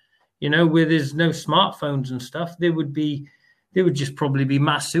 80s, where there's no smartphones and stuff, there would just probably be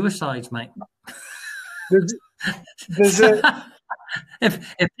mass suicides, mate.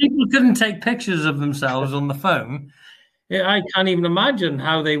 If people couldn't take pictures of themselves on the phone, I can't even imagine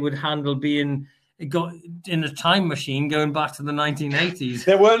how they would handle being got in a time machine going back to the 1980s.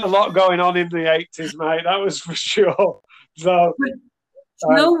 There weren't a lot going on in the 80s, mate. That was for sure. So,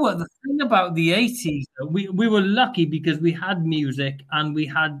 you know what? The thing about the 80s, we were lucky because we had music and we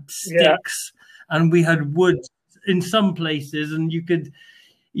had sticks and we had wood in some places, and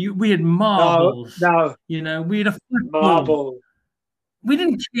we had marbles. No. We had a football. Marble. We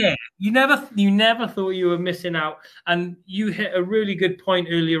didn't care. You never thought you were missing out. And you hit a really good point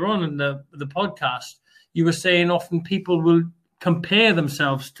earlier on in the podcast. You were saying often people will compare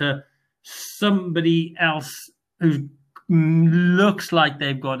themselves to somebody else who looks like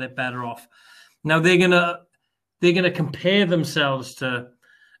they've got it better off. Now they're gonna compare themselves to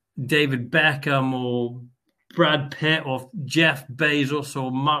David Beckham or Brad Pitt or Jeff Bezos or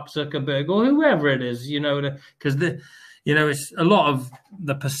Mark Zuckerberg or whoever it is, because it's a lot of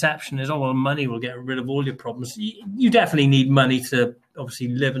the perception is, oh, well, money will get rid of all your problems. You definitely need money to obviously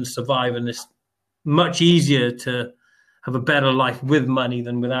live and survive, and it's much easier to have a better life with money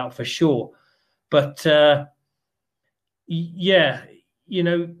than without, for sure. But maybe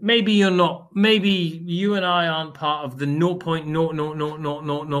you and I aren't part of the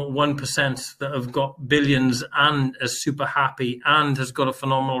 0.00001% that have got billions and is super happy and has got a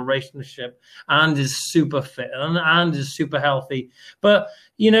phenomenal relationship and is super fit and is super healthy. But,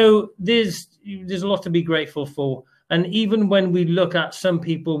 there's a lot to be grateful for. And even when we look at some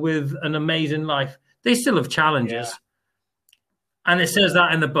people with an amazing life, they still have challenges. And it says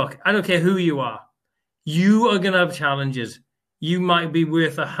that in the book. I don't care who you are. You are going to have challenges. You might be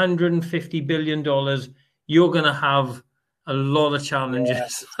worth $150 billion. You're going to have a lot of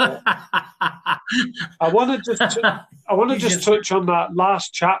challenges. Yeah. I want to just touch on that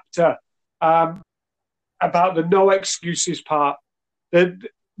last chapter about the no excuses part.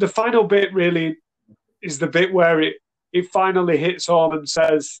 The final bit really is the bit where it finally hits home and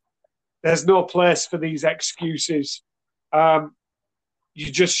says, "There's no place for these excuses. You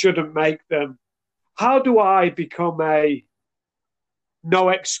just shouldn't make them." How do I become a no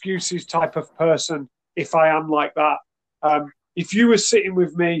excuses type of person if I am like that? If you were sitting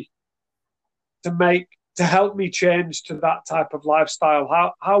with me to help me change to that type of lifestyle,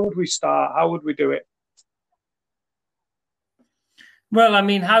 how would we start? How would we do it? Well, I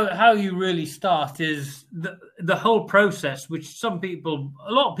mean, how you really start is the whole process, which a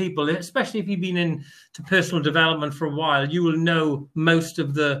lot of people, especially if you've been into personal development for a while, you will know most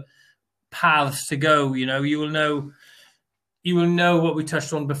of the paths to go. You will know what we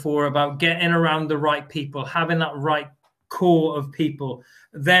touched on before about getting around the right people, having that right core of people.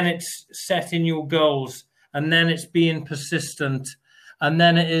 Then it's setting your goals, and then it's being persistent, and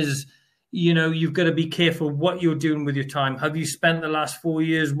then it is, you've got to be careful what you're doing with your time. Have you spent the last 4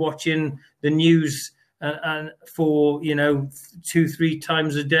 years watching the news and for 2-3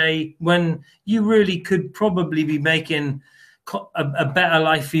 times a day, when you really could probably be making a better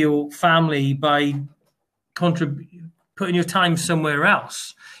life for your family by putting your time somewhere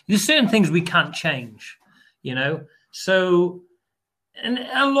else? There's certain things we can't change, So, and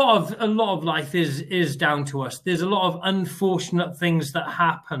a lot of life is down to us. There's a lot of unfortunate things that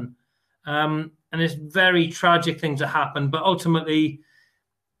happen, and it's very tragic things that happen. But ultimately,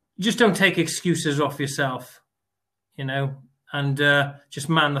 just don't take excuses off yourself, and just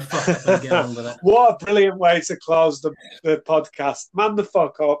man the fuck up and get on with it. What a brilliant way to close the podcast. Man the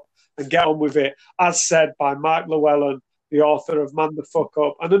fuck up and get on with it, as said by Mark Llewhellin, the author of Man the Fuck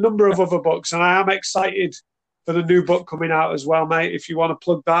Up and a number of other books. And I am excited for the new book coming out as well, mate. If you want to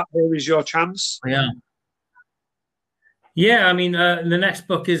plug that, here is your chance. Yeah, I mean, the next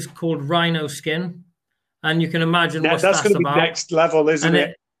book is called Rhino Skin, and you can imagine what that's going to be about. Next level, isn't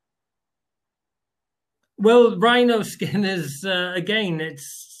it? Well, Rhino Skin is again,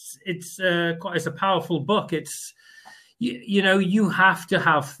 it's a powerful book. It's you have to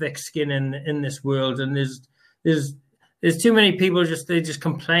have thick skin in this world, and there's too many people they just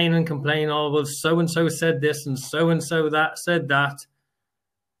complain and complain. Oh, well, so and so said this, and so that said that.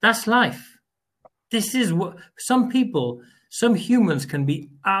 That's life. This is what some humans can be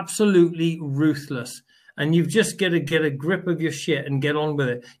absolutely ruthless, and you've just got to get a grip of your shit and get on with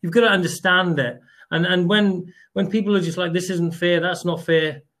it. You've got to understand it. And when people are just like, this isn't fair, that's not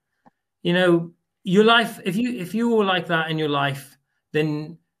fair, your life, if you were like that in your life,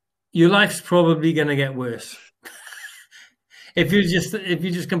 then your life's probably going to get worse. If you're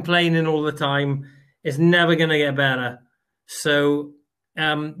just complaining all the time, it's never going to get better. So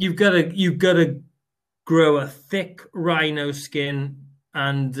you've got to grow a thick rhino skin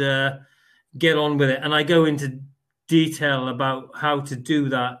and get on with it. And I go into detail about how to do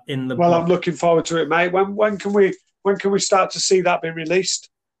that in the book. I'm looking forward to it, mate. When can we start to see that being released?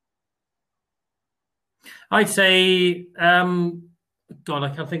 I'd say, God, I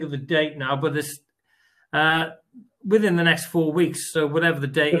can't think of the date now, but this within the next 4 weeks. So whatever the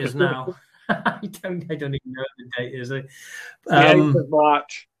date is now, I don't even know what the date is. The 8th of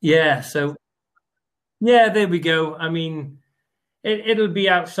March. Yeah. So yeah, there we go. I mean, it'll be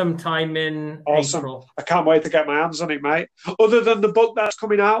out sometime in April. I can't wait to get my hands on it, mate. Other than the book that's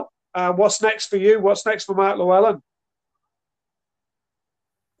coming out, what's next for you? What's next for Mark Llewhellin?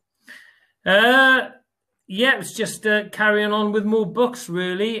 Yeah, it's just carrying on with more books,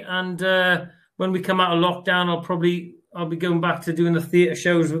 really. And when we come out of lockdown, I'll be going back to doing the theatre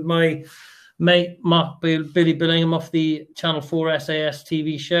shows with my mate Mark Billy Billingham off the Channel 4 SAS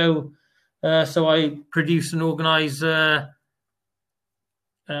TV show. So I produce and organise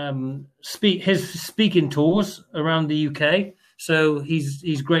his speaking tours around the UK. So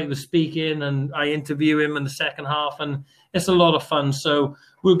he's great with speaking, and I interview him in the second half, and it's a lot of fun. So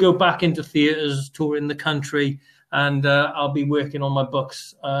we'll go back into theatres, touring the country, and I'll be working on my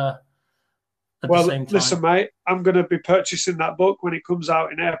books at the same time. Listen, mate, I'm going to be purchasing that book when it comes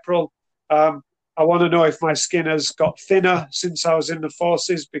out in April. I want to know if my skin has got thinner since I was in the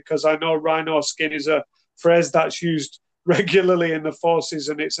forces, because I know rhino skin is a phrase that's used regularly in the forces,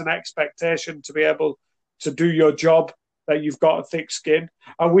 and it's an expectation to be able to do your job that you've got a thick skin.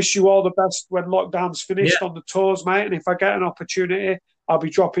 I wish you all the best when lockdown's finished on the tours, mate. And if I get an opportunity, I'll be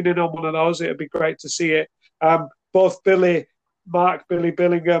dropping in on one of those. It'd be great to see it. Both Billy Mark Billy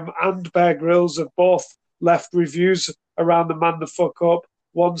Billingham and Bear Grylls have both left reviews around the Man the Fuck Up.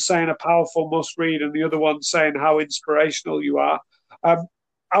 One saying a powerful must read, and the other one saying how inspirational you are.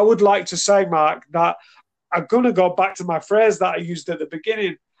 I would like to say, Mark, that I'm going to go back to my phrase that I used at the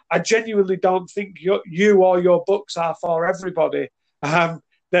beginning. I genuinely don't think you or your books are for everybody.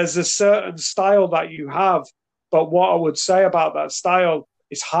 There's a certain style that you have, but what I would say about that style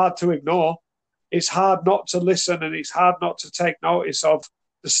is hard to ignore. It's hard not to listen, and it's hard not to take notice of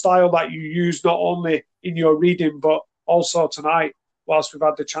the style that you use, not only in your reading, but also tonight, whilst we've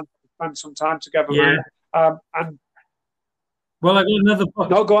had the chance to spend some time together, Yeah. mate. And well, I got another book.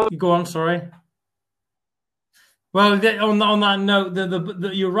 No, go on. Go on, sorry. Well, on that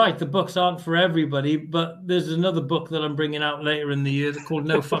note, you're right. The books aren't for everybody, but there's another book that I'm bringing out later in the year called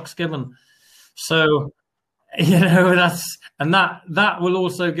No Fucks Given. So, that will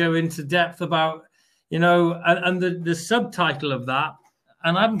also go into depth about, and the subtitle of that,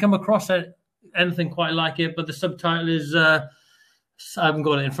 and I haven't come across anything quite like it, but the subtitle is, I haven't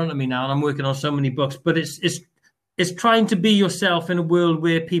got it in front of me now, and I'm working on so many books, but it's trying to be yourself in a world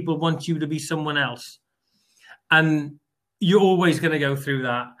where people want you to be someone else. And you're always going to go through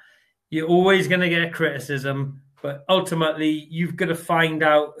that. You're always going to get criticism, but ultimately you've got to find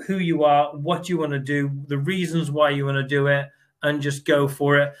out who you are, what you want to do, the reasons why you want to do it, and just go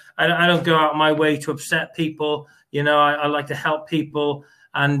for it. I don't go out of my way to upset people. I like to help people,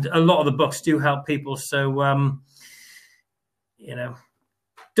 and a lot of the books do help people. So, don't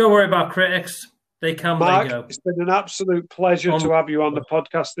worry about critics. They come, Mark, they go. It's been an absolute pleasure to have you on the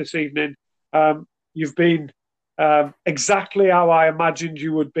podcast this evening. You've been exactly how I imagined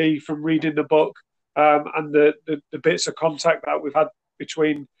you would be from reading the book, and the bits of contact that we've had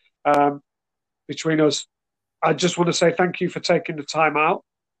between us. I just want to say thank you for taking the time out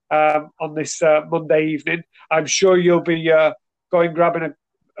on this Monday evening. I'm sure you'll be going grabbing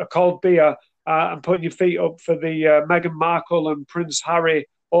a cold beer and putting your feet up for the Meghan Markle and Prince Harry,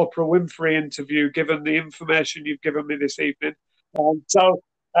 Oprah Winfrey interview, given the information you've given me this evening. So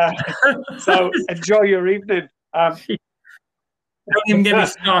enjoy your evening. Don't even get me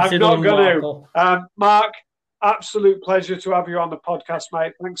started on Markle. Mark, absolute pleasure to have you on the podcast,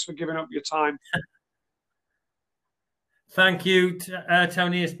 mate. Thanks for giving up your time. Thank you,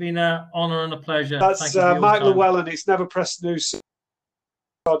 Tony. It's been an honour and a pleasure. That's Mark Llewhellin. It's Never Press News.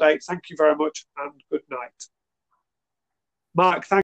 Thank you very much, and good night. Mark, thank